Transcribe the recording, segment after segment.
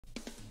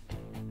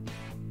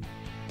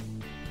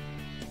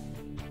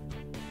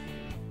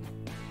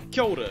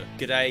Kia ora,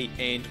 g'day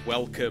and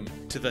welcome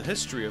to the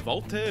history of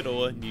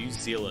Aotearoa, New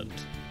Zealand.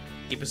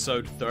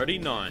 Episode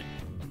 39,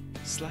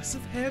 Slice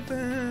of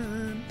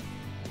Heaven.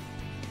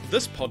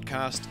 This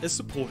podcast is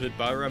supported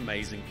by our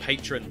amazing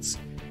patrons.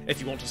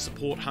 If you want to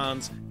support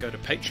Hans, go to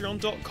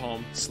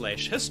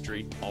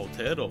patreon.com/history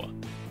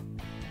Aotearoa.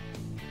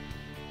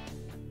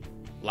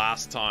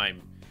 Last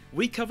time,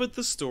 we covered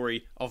the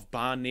story of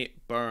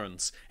Barnett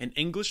Burns, an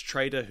English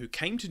trader who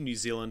came to New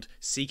Zealand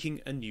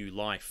seeking a new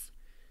life.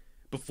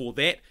 Before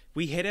that,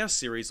 we had our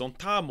series on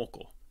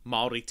tāmoko,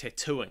 Māori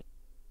tattooing.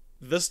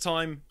 This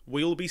time,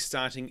 we'll be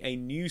starting a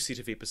new set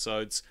of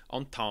episodes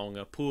on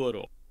Taonga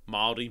Pūoro,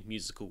 Māori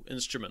musical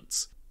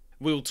instruments.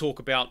 We'll talk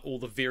about all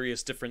the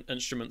various different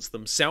instruments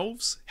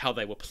themselves, how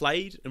they were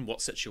played, in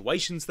what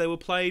situations they were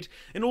played,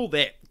 and all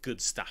that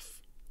good stuff.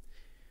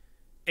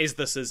 As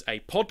this is a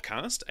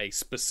podcast, a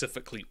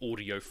specifically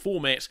audio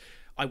format,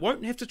 I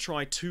won't have to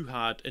try too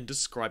hard in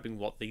describing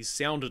what these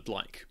sounded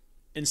like.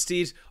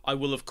 Instead, I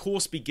will of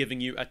course be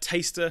giving you a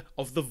taster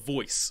of the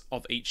voice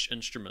of each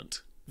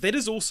instrument. That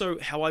is also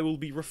how I will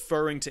be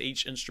referring to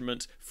each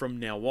instrument from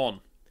now on.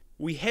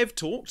 We have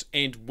talked,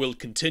 and will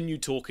continue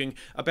talking,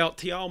 about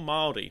Te Ao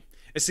Māori,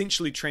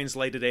 essentially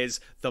translated as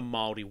the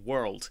Māori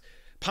world,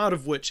 part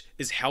of which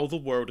is how the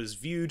world is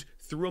viewed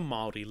through a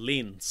Māori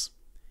lens.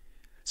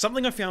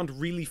 Something I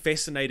found really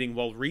fascinating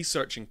while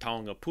researching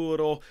Taonga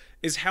Pūoro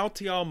is how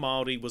Te Ao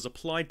Māori was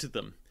applied to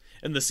them,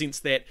 in the sense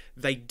that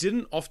they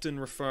didn't often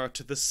refer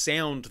to the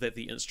sound that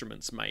the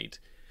instruments made.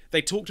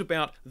 They talked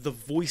about the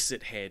voice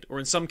it had, or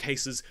in some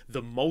cases,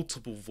 the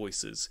multiple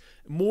voices,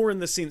 more in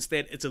the sense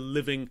that it's a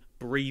living,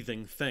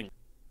 breathing thing.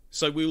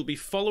 So we will be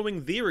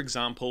following their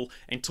example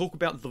and talk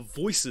about the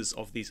voices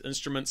of these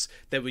instruments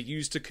that were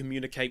used to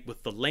communicate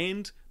with the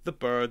land, the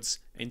birds,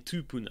 and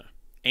tupuna,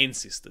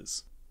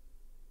 ancestors.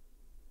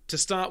 To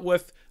start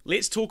with,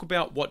 let's talk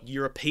about what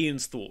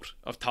Europeans thought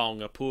of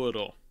Taonga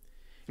Pūoro.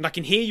 And I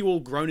can hear you all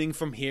groaning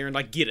from here, and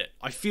I get it.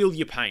 I feel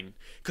your pain,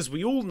 because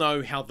we all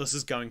know how this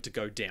is going to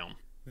go down.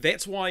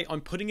 That's why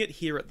I'm putting it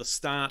here at the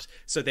start,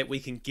 so that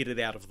we can get it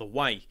out of the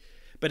way.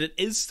 But it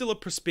is still a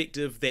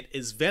perspective that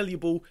is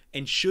valuable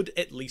and should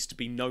at least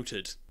be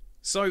noted.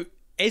 So,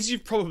 as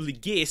you've probably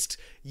guessed,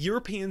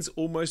 Europeans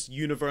almost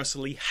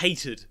universally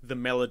hated the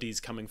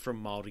melodies coming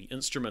from Māori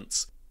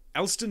instruments.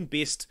 Elston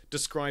Best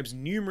describes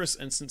numerous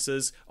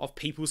instances of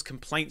people's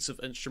complaints of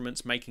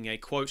instruments making a,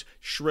 quote,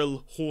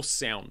 shrill horse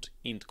sound,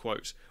 end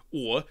quote,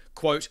 or,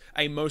 quote,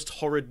 a most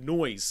horrid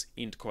noise,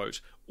 end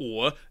quote,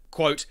 or,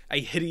 quote,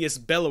 a hideous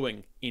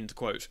bellowing, end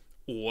quote,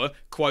 or,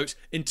 quote,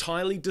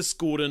 entirely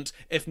discordant,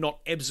 if not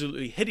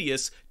absolutely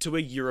hideous, to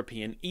a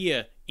European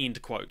ear,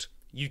 end quote.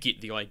 You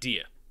get the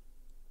idea.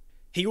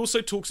 He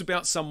also talks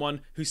about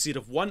someone who said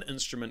of one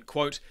instrument,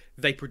 quote,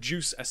 they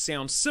produce a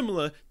sound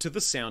similar to the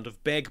sound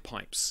of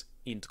bagpipes,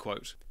 end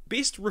quote.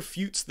 Best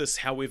refutes this,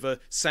 however,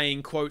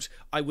 saying, quote,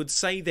 I would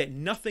say that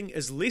nothing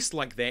is less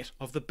like that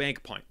of the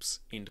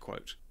bagpipes, end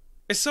quote.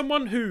 As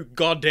someone who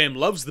goddamn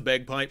loves the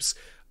bagpipes,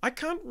 I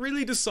can't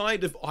really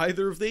decide if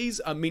either of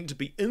these are meant to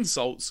be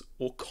insults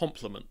or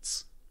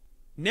compliments.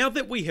 Now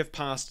that we have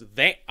passed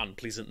that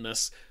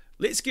unpleasantness,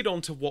 let's get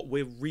on to what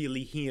we're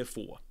really here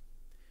for.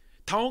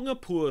 Taonga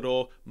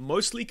Pūoro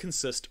mostly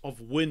consist of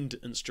wind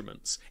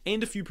instruments,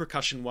 and a few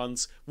percussion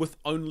ones, with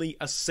only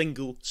a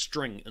single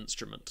string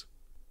instrument.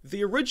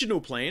 The original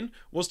plan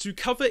was to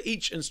cover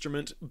each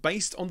instrument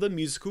based on the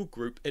musical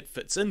group it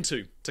fits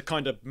into, to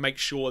kind of make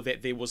sure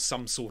that there was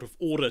some sort of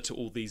order to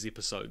all these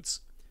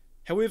episodes.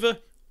 However,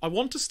 I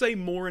want to stay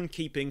more in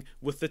keeping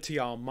with the Te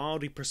Ao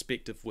Māori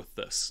perspective with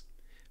this.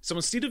 So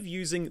instead of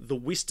using the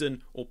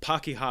Western or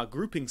Pākehā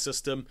grouping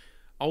system,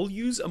 I'll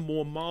use a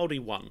more Māori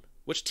one,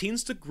 which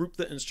tends to group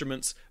the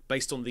instruments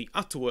based on the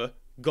atua,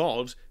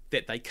 god,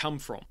 that they come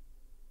from.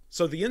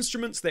 So the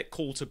instruments that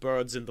call to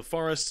birds in the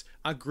forest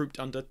are grouped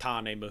under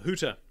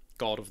Tānemahuta,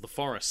 god of the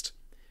forest.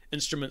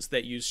 Instruments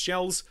that use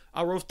shells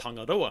are of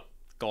Tangaroa,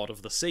 god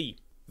of the sea.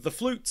 The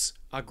flutes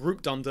are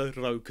grouped under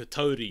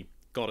Raukatori,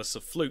 goddess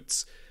of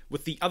flutes,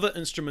 with the other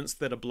instruments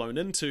that are blown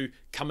into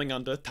coming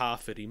under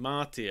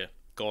Tāwhirimātea,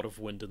 god of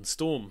wind and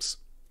storms.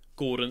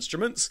 Gourd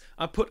instruments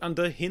are put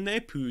under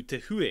Hene Pū Te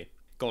Hue,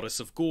 goddess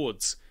of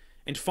gourds.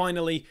 And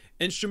finally,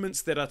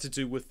 instruments that are to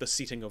do with the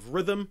setting of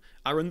rhythm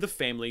are in the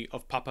family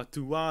of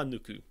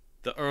Papatuānuku,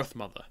 the Earth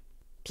Mother.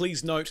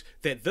 Please note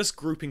that this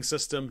grouping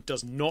system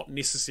does not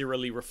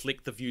necessarily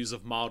reflect the views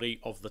of Māori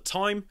of the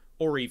time,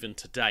 or even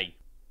today.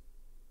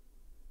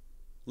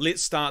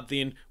 Let's start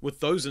then with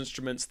those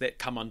instruments that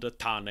come under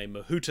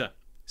Tānemahuta,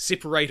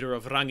 separator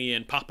of rangi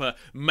and papa,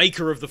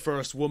 maker of the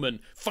first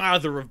woman,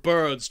 father of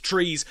birds,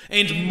 trees,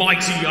 and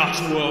mighty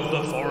atua of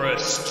the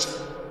forest.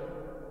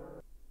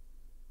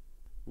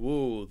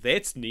 Whoa,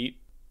 that's neat.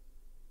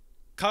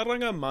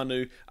 Karanga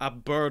manu are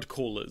bird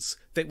callers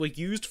that were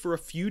used for a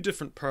few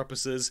different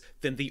purposes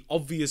than the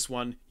obvious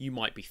one you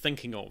might be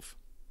thinking of.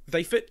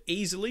 They fit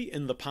easily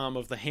in the palm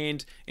of the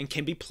hand and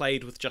can be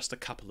played with just a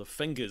couple of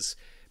fingers,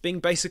 being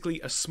basically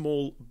a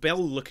small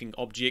bell-looking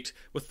object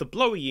with the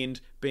blowy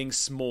end being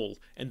small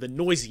and the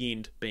noisy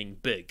end being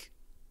big.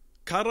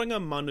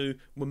 karanga manu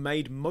were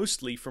made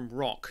mostly from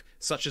rock,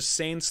 such as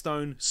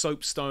sandstone,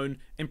 soapstone,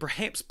 and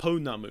perhaps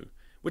pounamu,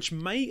 which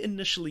may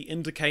initially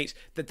indicate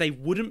that they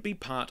wouldn't be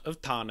part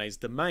of Tāne's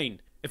domain,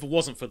 if it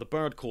wasn't for the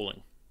bird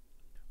calling.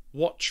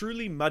 What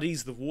truly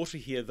muddies the water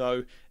here,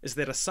 though, is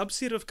that a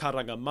subset of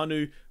karanga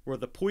manu were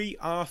the pui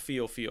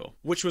Aotearoa,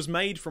 which was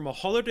made from a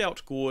hollowed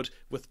out gourd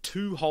with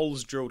 2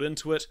 holes drilled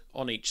into it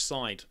on each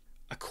side.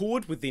 A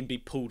cord would then be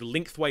pulled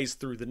lengthways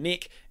through the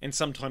neck and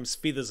sometimes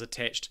feathers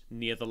attached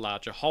near the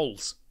larger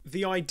holes.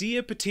 The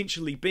idea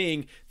potentially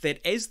being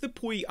that as the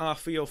pui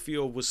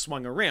Aotearoa was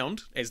swung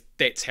around, as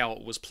that's how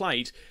it was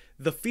played,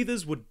 the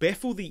feathers would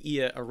baffle the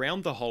ear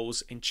around the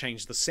holes and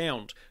change the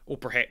sound, or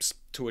perhaps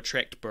to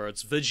attract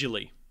birds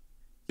visually.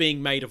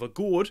 Being made of a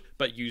gourd,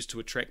 but used to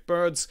attract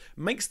birds,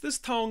 makes this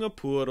Taonga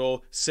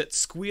Pūoro sit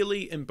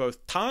squarely in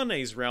both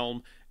Tāne's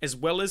realm as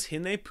well as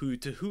Hene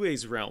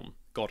Pūtehue's realm,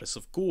 goddess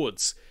of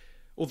gourds.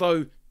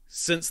 Although,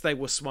 since they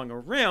were swung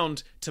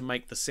around to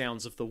make the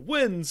sounds of the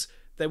winds,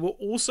 they were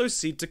also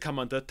said to come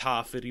under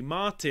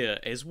Tāwhirimātea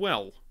as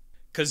well.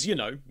 Because,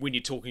 when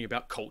you're talking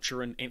about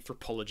culture and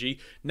anthropology,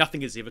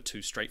 nothing is ever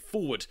too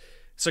straightforward.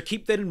 So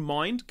keep that in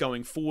mind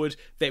going forward,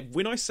 that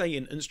when I say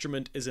an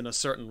instrument is in a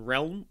certain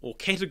realm or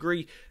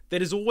category,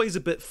 that is always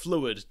a bit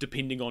fluid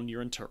depending on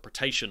your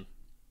interpretation.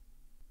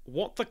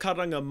 What the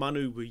karanga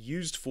manu were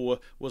used for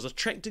was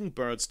attracting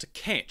birds to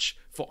catch,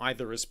 for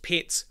either as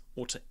pets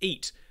or to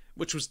eat,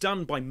 which was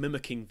done by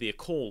mimicking their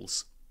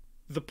calls.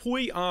 The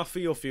pui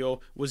Aotearoa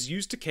was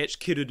used to catch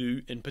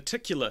kiriru in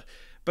particular,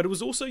 but it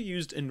was also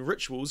used in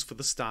rituals for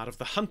the start of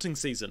the hunting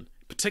season,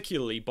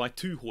 particularly by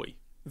tūhoi.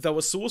 Though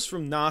a source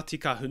from Ngāti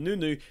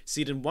Kahungunu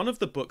said in one of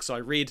the books I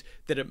read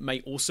that it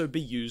may also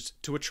be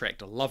used to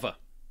attract a lover.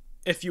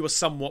 If you are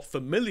somewhat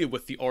familiar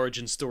with the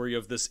origin story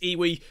of this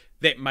iwi,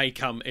 that may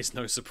come as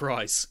no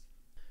surprise.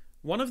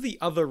 One of the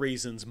other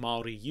reasons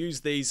Māori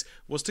used these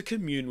was to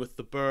commune with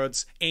the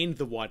birds and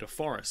the wider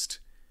forest.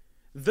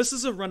 This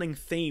is a running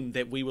theme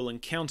that we will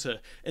encounter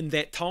in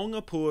that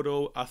Taonga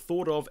Pūoro are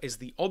thought of as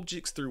the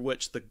objects through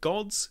which the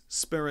gods,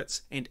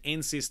 spirits and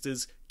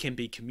ancestors can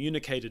be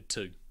communicated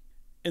to.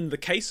 In the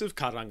case of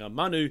karanga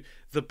manu,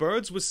 the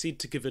birds were said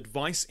to give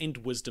advice and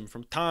wisdom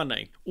from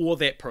Tāne, or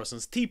that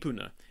person's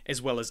tipuna,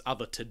 as well as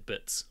other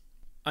tidbits.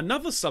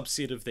 Another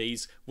subset of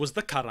these was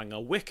the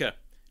karanga weka.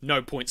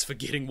 No points for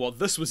getting what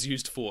this was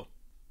used for.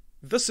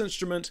 This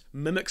instrument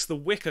mimics the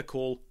weka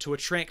call to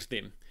attract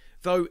them,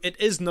 though it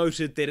is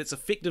noted that its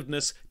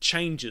effectiveness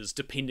changes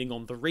depending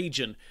on the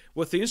region,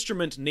 with the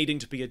instrument needing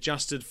to be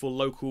adjusted for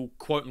local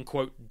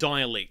quote-unquote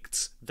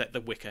dialects that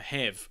the weka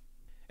have.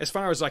 As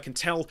far as I can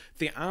tell,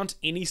 there aren't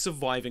any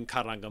surviving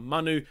karanga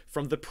manu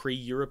from the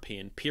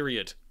pre-European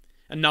period,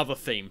 another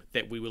theme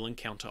that we will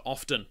encounter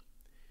often.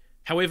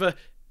 However,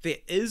 there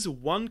is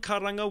one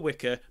karanga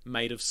weka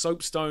made of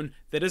soapstone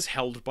that is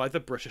held by the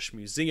British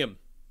Museum,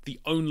 the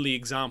only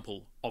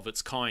example of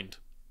its kind.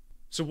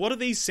 So what do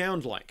these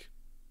sound like?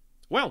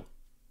 Well,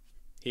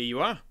 here you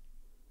are.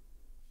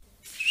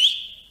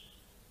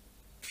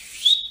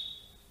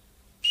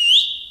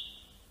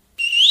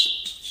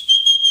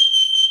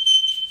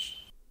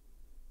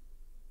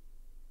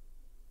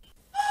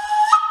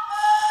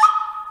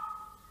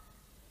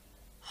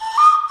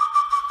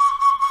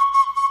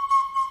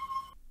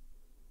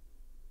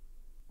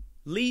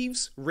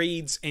 Leaves,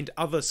 reeds, and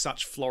other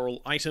such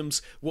floral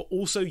items were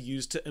also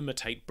used to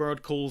imitate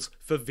bird calls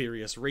for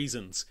various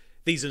reasons,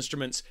 these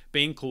instruments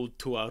being called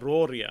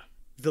tuaroria.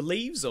 The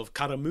leaves of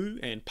karamu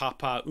and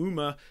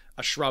papauma,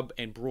 a shrub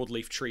and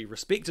broadleaf tree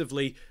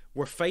respectively,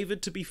 were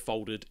favoured to be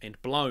folded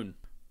and blown,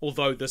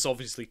 although this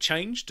obviously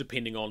changed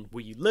depending on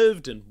where you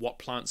lived and what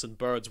plants and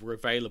birds were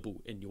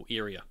available in your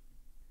area.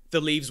 The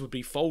leaves would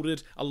be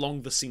folded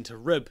along the centre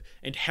rib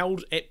and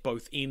held at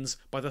both ends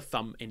by the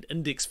thumb and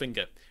index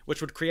finger, which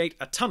would create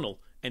a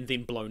tunnel and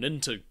then blown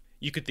into.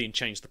 You could then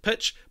change the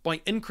pitch by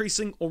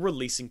increasing or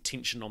releasing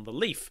tension on the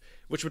leaf,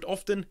 which would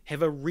often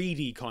have a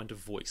reedy kind of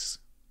voice.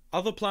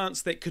 Other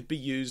plants that could be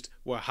used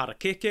were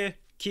harakeke,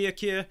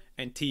 kiakea,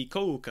 and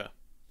tikouka.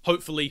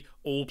 Hopefully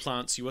all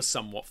plants you are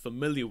somewhat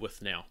familiar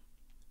with now.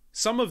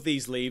 Some of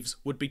these leaves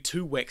would be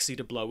too waxy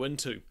to blow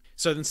into,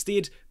 so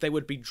instead they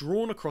would be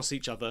drawn across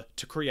each other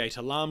to create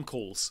alarm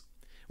calls,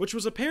 which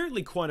was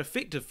apparently quite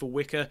effective for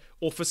weka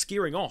or for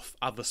scaring off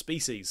other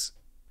species.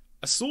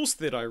 A source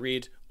that I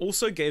read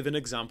also gave an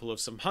example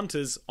of some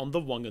hunters on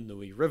the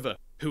Wanganui River,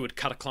 who would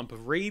cut a clump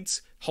of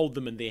reeds, hold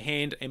them in their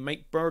hand and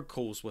make bird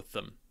calls with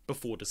them,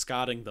 before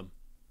discarding them.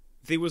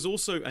 There was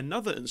also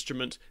another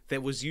instrument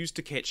that was used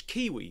to catch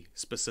kiwi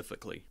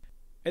specifically.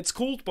 It's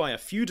called by a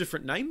few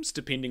different names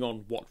depending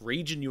on what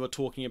region you are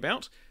talking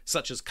about,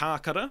 such as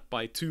kākara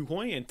by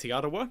Tūhoi and Te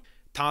Arawa,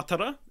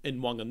 tātara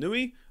in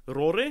Wanganui,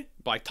 rore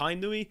by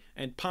Tainui,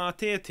 and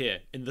pāteatea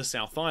in the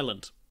South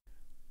Island.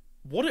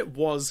 What it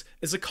was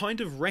is a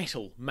kind of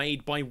rattle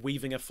made by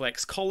weaving a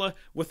flax collar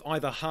with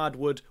either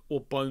hardwood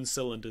or bone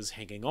cylinders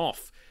hanging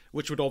off,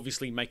 which would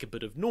obviously make a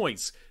bit of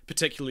noise,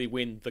 particularly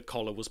when the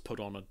collar was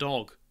put on a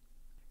dog.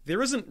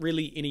 There isn't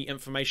really any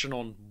information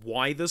on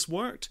why this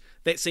worked.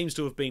 That seems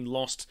to have been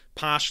lost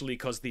partially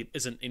because there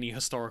isn't any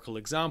historical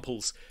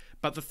examples,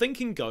 but the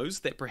thinking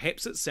goes that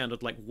perhaps it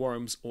sounded like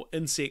worms or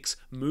insects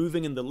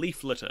moving in the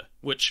leaf litter,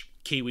 which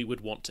kiwi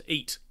would want to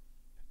eat.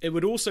 It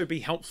would also be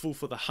helpful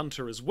for the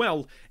hunter as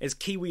well, as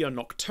kiwi are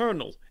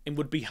nocturnal and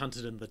would be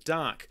hunted in the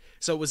dark,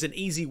 so it was an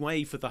easy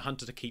way for the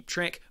hunter to keep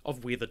track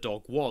of where the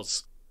dog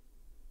was.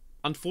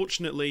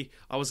 Unfortunately,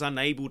 I was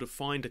unable to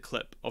find a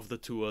clip of the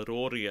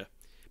tuaroria,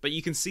 but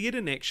you can see it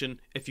in action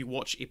if you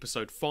watch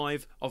episode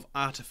 5 of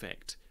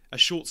Artifact, a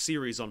short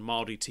series on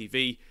Māori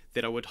TV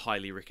that I would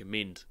highly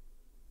recommend.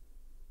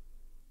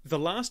 The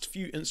last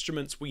few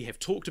instruments we have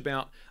talked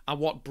about are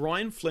what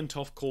Brian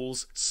Flintoff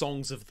calls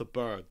songs of the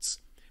birds,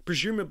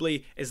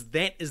 presumably as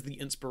that is the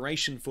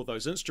inspiration for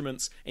those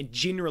instruments and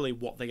generally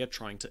what they are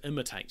trying to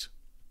imitate.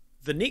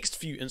 The next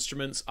few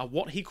instruments are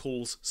what he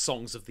calls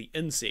songs of the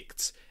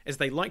insects, as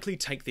they likely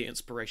take their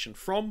inspiration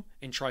from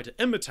and try to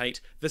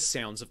imitate the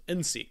sounds of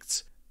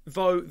insects,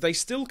 though they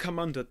still come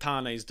under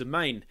Tāne's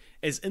domain,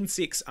 as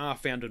insects are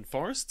found in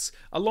forests,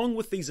 along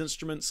with these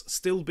instruments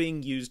still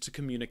being used to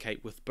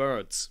communicate with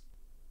birds.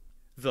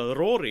 The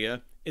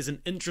roria is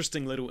an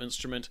interesting little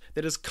instrument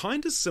that is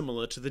kinda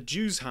similar to the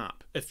Jew's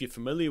harp, if you're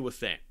familiar with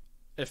that.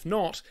 If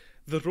not,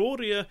 the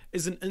roria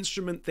is an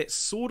instrument that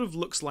sort of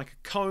looks like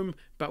a comb,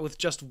 but with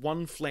just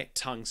one flat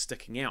tongue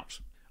sticking out.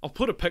 I'll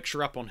put a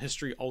picture up on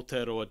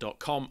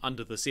historyaotearoa.com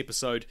under this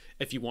episode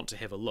if you want to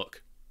have a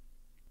look.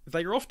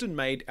 They are often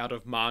made out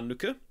of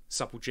mānuka,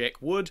 supplejack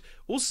wood,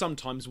 or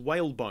sometimes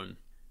whalebone.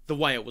 The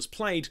way it was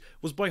played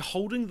was by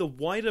holding the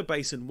wider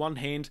bass in one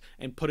hand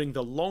and putting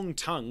the long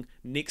tongue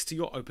next to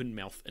your open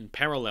mouth in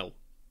parallel.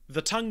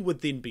 The tongue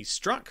would then be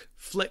struck,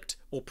 flicked,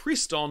 or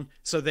pressed on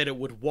so that it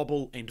would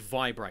wobble and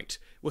vibrate,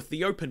 with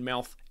the open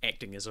mouth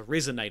acting as a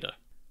resonator.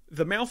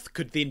 The mouth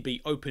could then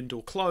be opened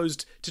or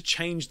closed to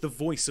change the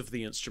voice of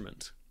the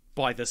instrument.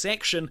 By this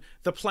action,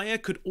 the player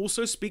could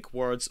also speak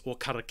words or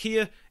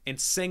karakia and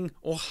sing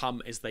or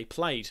hum as they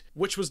played,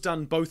 which was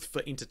done both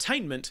for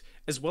entertainment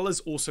as well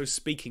as also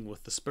speaking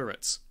with the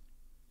spirits.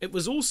 It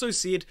was also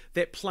said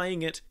that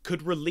playing it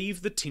could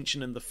relieve the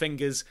tension in the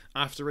fingers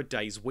after a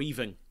day's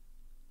weaving.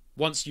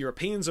 Once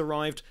Europeans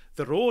arrived,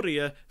 the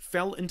roria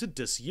fell into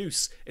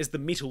disuse as the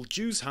metal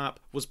Jew's harp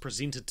was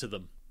presented to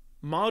them.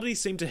 Māori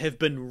seem to have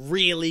been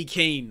really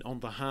keen on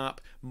the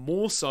harp,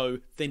 more so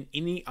than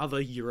any other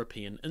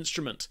European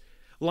instrument,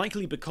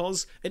 likely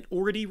because it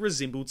already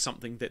resembled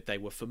something that they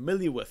were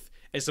familiar with,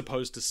 as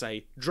opposed to,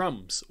 say,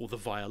 drums or the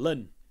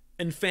violin.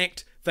 In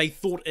fact, they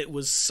thought it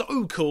was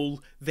so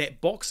cool that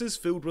boxes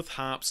filled with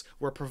harps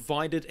were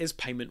provided as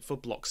payment for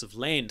blocks of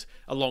land,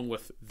 along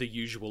with the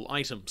usual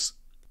items.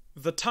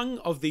 The tongue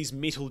of these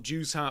metal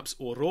Jew's harps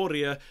or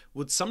roria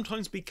would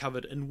sometimes be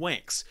covered in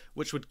wax,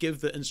 which would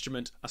give the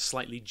instrument a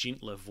slightly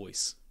gentler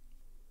voice.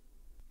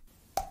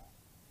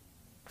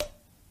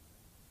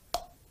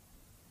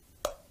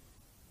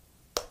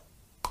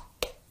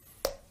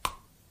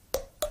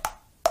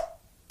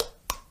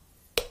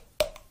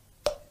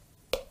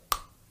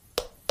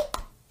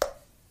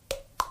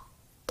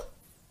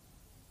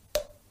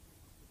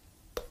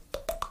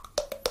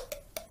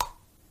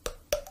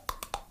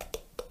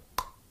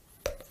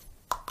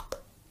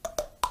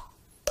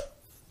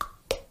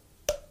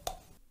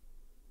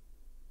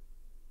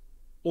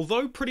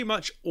 Although pretty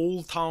much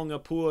all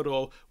Taonga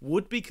Pūoro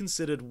would be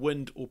considered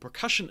wind or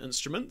percussion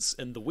instruments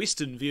in the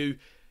Western view,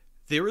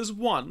 there is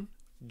one,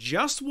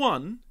 just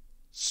one,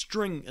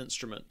 string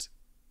instrument,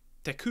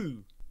 te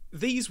ku.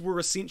 These were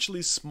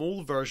essentially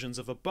small versions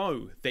of a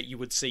bow that you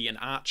would see an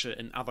archer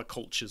in other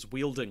cultures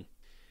wielding.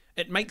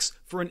 It makes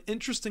for an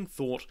interesting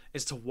thought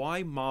as to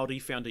why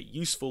Māori found it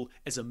useful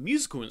as a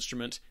musical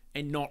instrument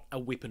and not a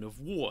weapon of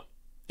war.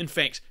 In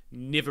fact,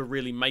 never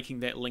really making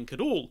that link at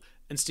all,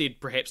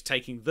 instead perhaps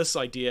taking this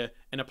idea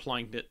and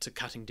applying it to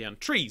cutting down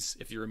trees,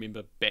 if you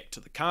remember back to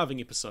the carving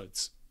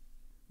episodes.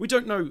 We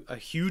don't know a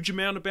huge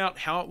amount about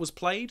how it was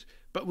played,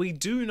 but we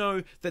do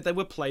know that they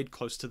were played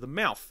close to the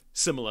mouth,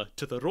 similar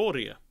to the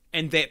roria,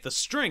 and that the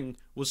string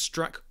was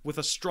struck with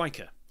a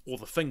striker, or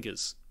the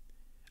fingers.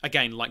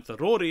 Again, like the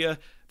roria,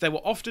 they were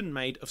often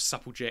made of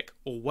supplejack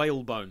or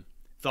whalebone,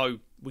 though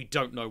we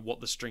don't know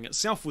what the string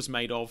itself was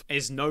made of,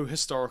 as no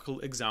historical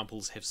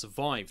examples have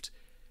survived.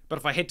 But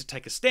if I had to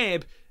take a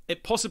stab,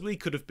 it possibly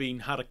could have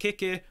been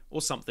harakeke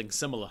or something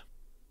similar.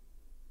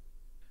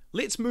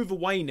 Let's move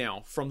away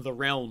now from the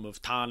realm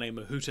of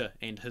Tānemahuta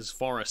and his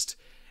forest,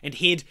 and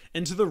head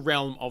into the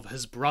realm of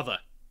his brother,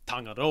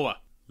 Tangaroa,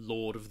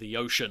 Lord of the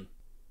Ocean.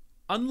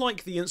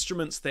 Unlike the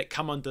instruments that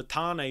come under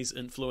Tāne's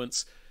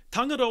influence,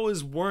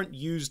 Tangaroas weren't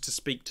used to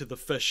speak to the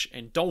fish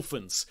and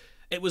dolphins.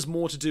 It was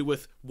more to do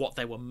with what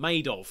they were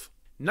made of,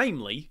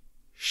 namely,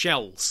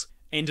 shells,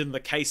 and in the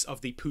case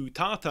of the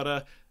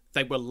Pūtātara,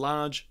 they were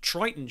large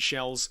Triton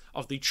shells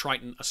of the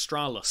Triton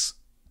australis.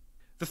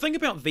 The thing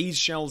about these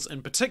shells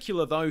in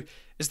particular, though,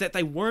 is that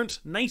they weren't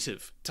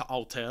native to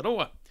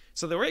Aotearoa,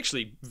 so they were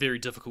actually very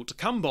difficult to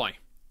come by.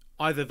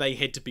 Either they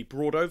had to be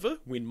brought over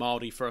when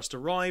Māori first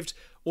arrived,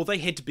 or they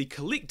had to be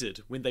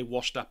collected when they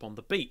washed up on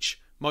the beach,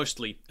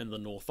 mostly in the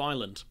North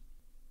Island.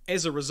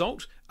 As a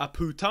result, a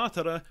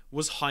pūtātara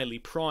was highly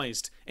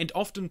prized and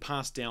often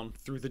passed down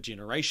through the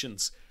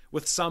generations,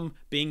 with some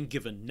being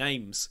given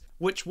names,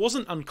 which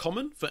wasn't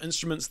uncommon for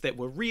instruments that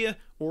were rare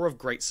or of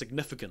great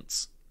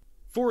significance.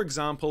 For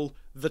example,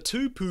 the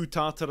two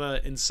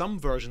pūtātara in some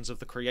versions of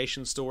the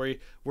creation story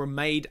were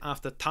made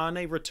after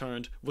Tāne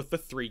returned with the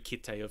three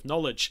kete of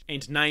knowledge,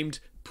 and named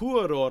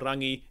Pūoro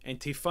rangi and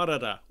Te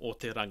Wharara o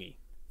te rangi.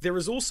 There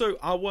is also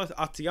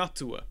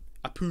Aotearoa,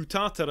 a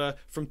pūtātara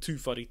from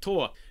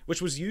Tūwharetoa,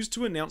 which was used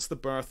to announce the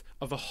birth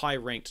of a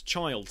high-ranked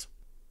child.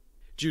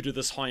 Due to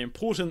this high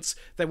importance,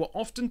 they were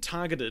often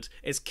targeted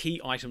as key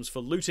items for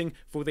looting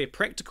for their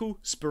practical,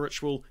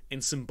 spiritual,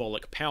 and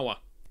symbolic power.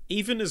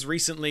 Even as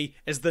recently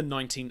as the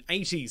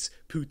 1980s,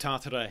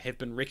 pūtātara have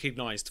been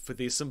recognised for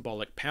their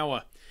symbolic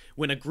power,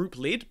 when a group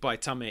led by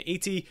Tame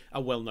Iti, a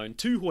well-known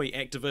Tūhoe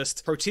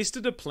activist,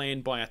 protested a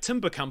plan by a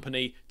timber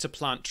company to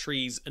plant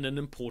trees in an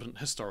important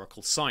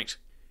historical site.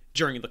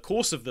 During the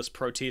course of this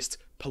protest,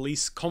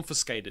 police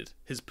confiscated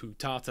his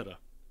pūtātara.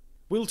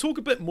 We'll talk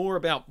a bit more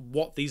about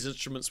what these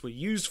instruments were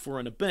used for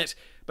in a bit,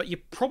 but you're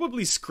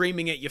probably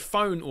screaming at your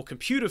phone or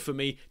computer for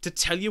me to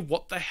tell you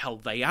what the hell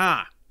they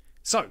are.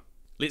 So,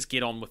 let's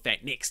get on with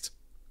that next.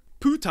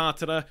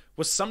 Pūtātara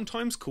was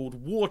sometimes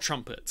called war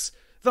trumpets,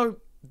 though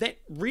that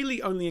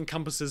really only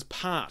encompasses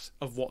part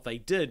of what they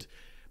did,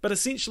 but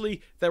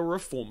essentially they were a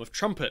form of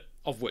trumpet,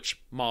 of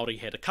which Māori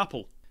had a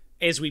couple.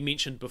 As we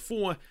mentioned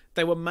before,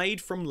 they were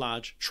made from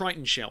large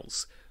triton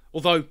shells,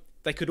 although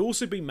they could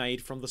also be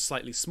made from the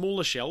slightly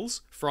smaller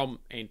shells from,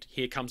 and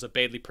here comes a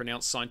badly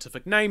pronounced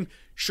scientific name,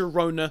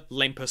 Chirona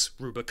lampus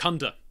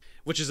rubicunda,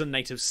 which is a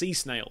native sea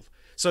snail,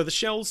 so the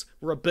shells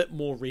were a bit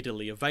more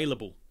readily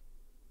available.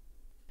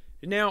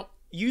 Now,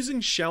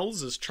 using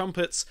shells as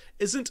trumpets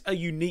isn't a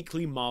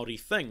uniquely Māori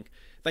thing.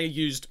 They are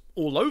used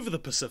all over the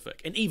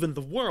Pacific and even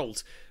the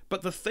world,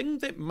 but the thing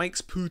that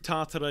makes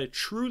pūtātara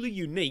truly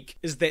unique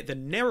is that the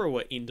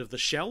narrower end of the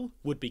shell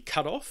would be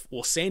cut off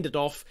or sanded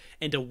off,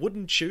 and a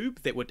wooden tube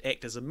that would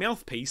act as a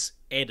mouthpiece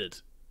added.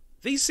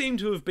 These seem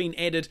to have been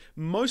added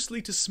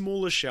mostly to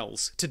smaller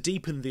shells to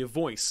deepen their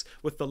voice,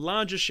 with the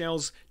larger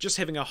shells just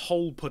having a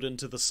hole put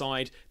into the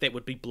side that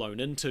would be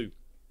blown into.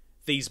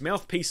 These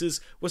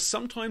mouthpieces were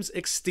sometimes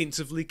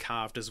extensively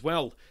carved as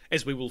well,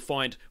 as we will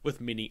find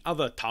with many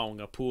other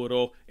Taonga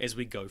Pūoro as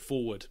we go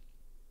forward.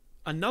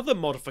 Another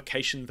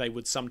modification they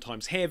would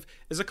sometimes have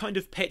is a kind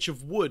of patch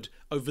of wood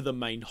over the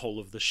main hole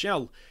of the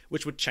shell,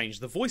 which would change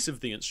the voice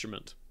of the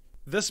instrument.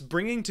 This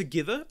bringing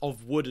together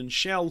of wood and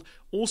shell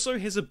also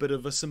has a bit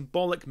of a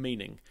symbolic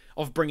meaning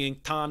of bringing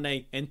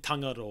Tāne and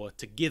Tangaroa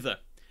together,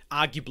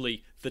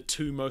 arguably the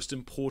two most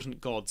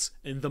important gods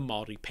in the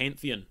Māori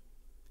pantheon.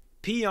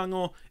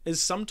 Piango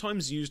is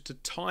sometimes used to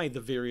tie the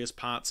various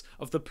parts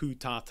of the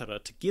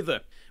pūtātara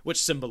together,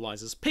 which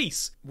symbolises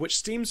peace, which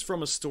stems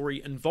from a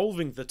story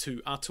involving the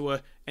two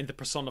atua and the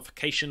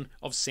personification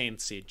of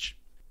sand sedge.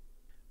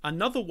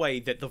 Another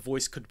way that the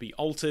voice could be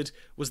altered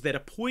was that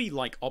a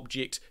poi-like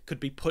object could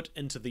be put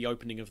into the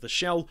opening of the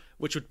shell,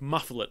 which would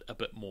muffle it a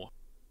bit more.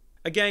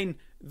 Again,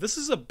 this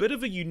is a bit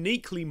of a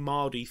uniquely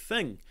Māori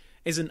thing,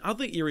 as in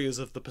other areas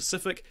of the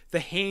Pacific, the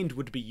hand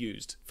would be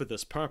used for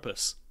this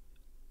purpose.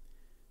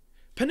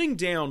 Pinning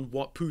down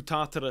what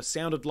pūtātara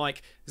sounded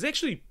like is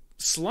actually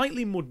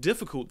slightly more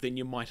difficult than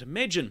you might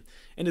imagine,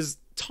 and is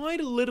tied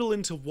a little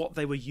into what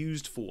they were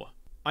used for.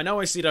 I know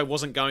I said I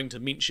wasn't going to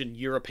mention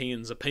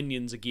Europeans'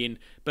 opinions again,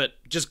 but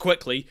just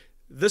quickly,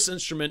 this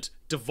instrument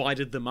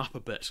divided them up a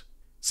bit.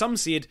 Some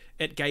said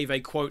it gave a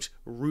quote,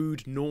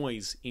 rude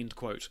noise, end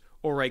quote,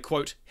 or a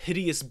quote,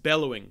 hideous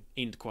bellowing,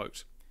 end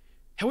quote.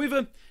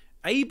 However,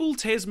 Abel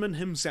Tasman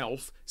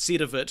himself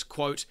said of it,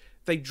 quote,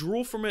 they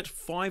draw from it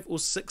 5 or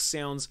 6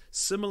 sounds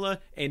similar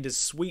and as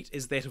sweet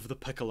as that of the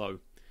piccolo.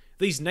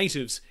 These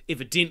natives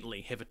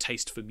evidently have a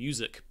taste for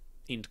music,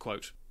 end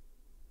quote.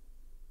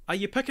 Are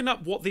you picking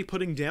up what they're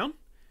putting down?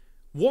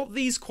 What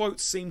these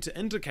quotes seem to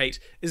indicate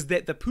is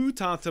that the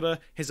pūtātara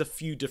has a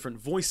few different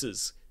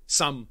voices,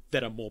 some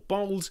that are more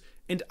bold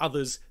and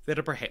others that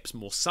are perhaps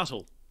more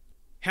subtle.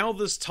 How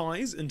this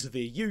ties into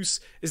their use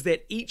is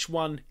that each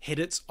one had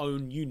its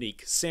own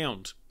unique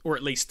sound, or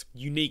at least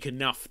unique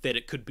enough that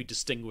it could be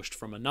distinguished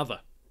from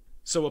another.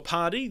 So a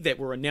party that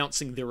were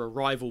announcing their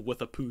arrival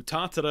with a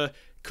pūtātara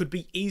could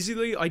be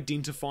easily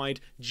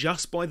identified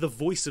just by the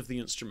voice of the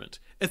instrument,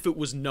 if it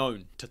was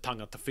known to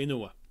tangata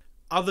whenua.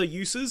 Other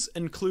uses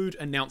include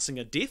announcing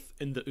a death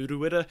in the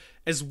uruwera,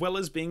 as well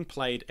as being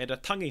played at a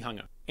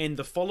tangihanga. And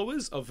the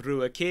followers of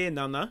Ruakē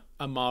Nana,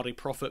 a Māori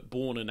prophet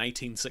born in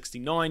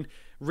 1869,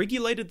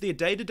 regulated their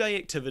day-to-day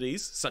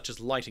activities such as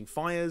lighting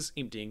fires,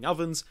 emptying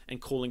ovens, and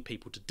calling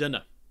people to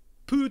dinner.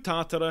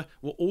 Pūtātara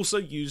were also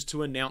used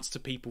to announce to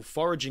people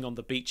foraging on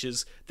the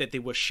beaches that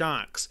there were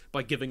sharks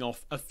by giving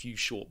off a few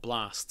short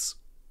blasts.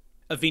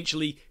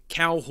 Eventually,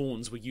 cow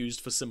horns were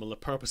used for similar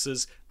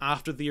purposes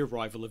after the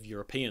arrival of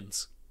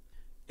Europeans.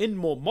 In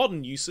more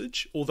modern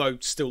usage, although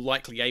still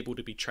likely able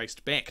to be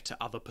traced back to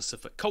other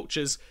Pacific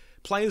cultures,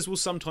 players will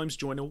sometimes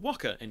join a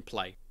waka in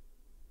play.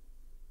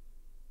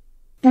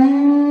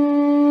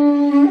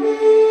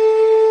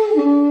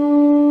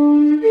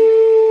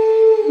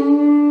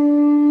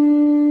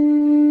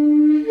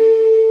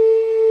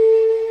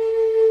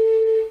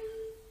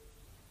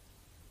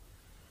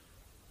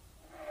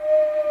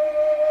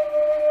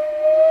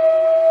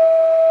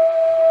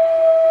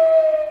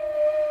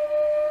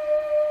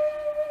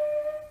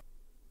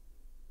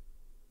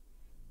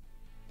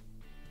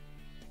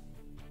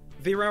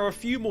 There are a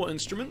few more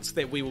instruments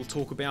that we will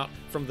talk about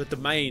from the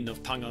domain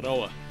of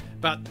Tangaroa,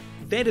 but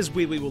that is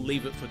where we will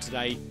leave it for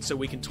today so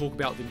we can talk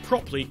about them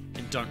properly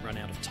and don't run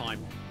out of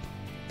time.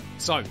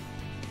 So,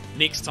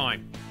 next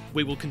time,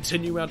 we will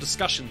continue our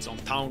discussions on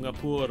Taonga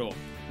Pūoro,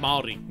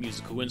 Māori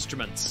musical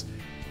instruments,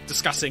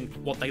 discussing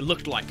what they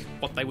looked like,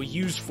 what they were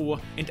used for,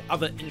 and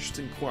other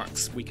interesting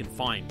quirks we can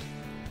find,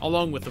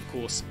 along with, of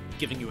course,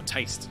 giving you a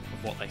taste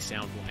of what they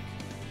sound like.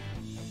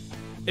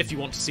 If you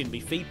want to send me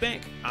feedback,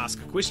 ask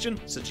a question,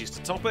 suggest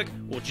a topic,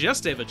 or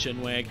just have a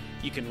chinwag,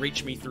 you can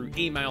reach me through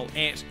email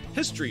at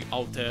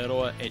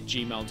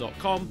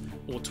historyaotearoa@gmail.com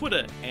or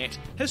Twitter at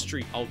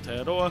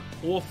historyaotearoa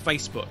or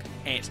Facebook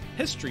at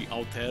History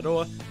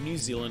Aotearoa New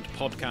Zealand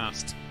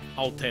Podcast.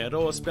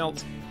 Aotearoa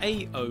spelt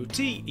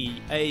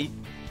Aotearoa.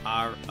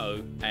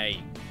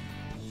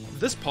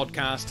 This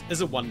podcast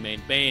is a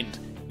one-man band.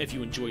 If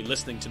you enjoy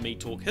listening to me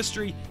talk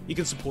history, you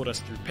can support us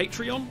through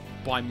Patreon,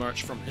 buy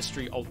merch from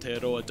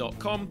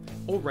historyaotearoa.com,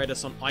 or rate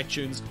us on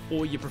iTunes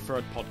or your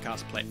preferred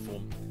podcast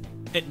platform.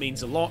 It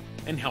means a lot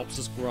and helps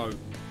us grow,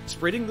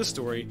 spreading the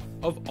story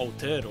of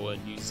Aotearoa,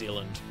 New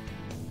Zealand.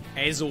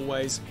 As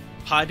always,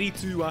 haere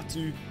tu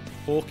atu,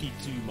 hoki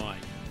tu mai.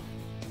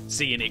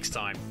 See you next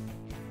time.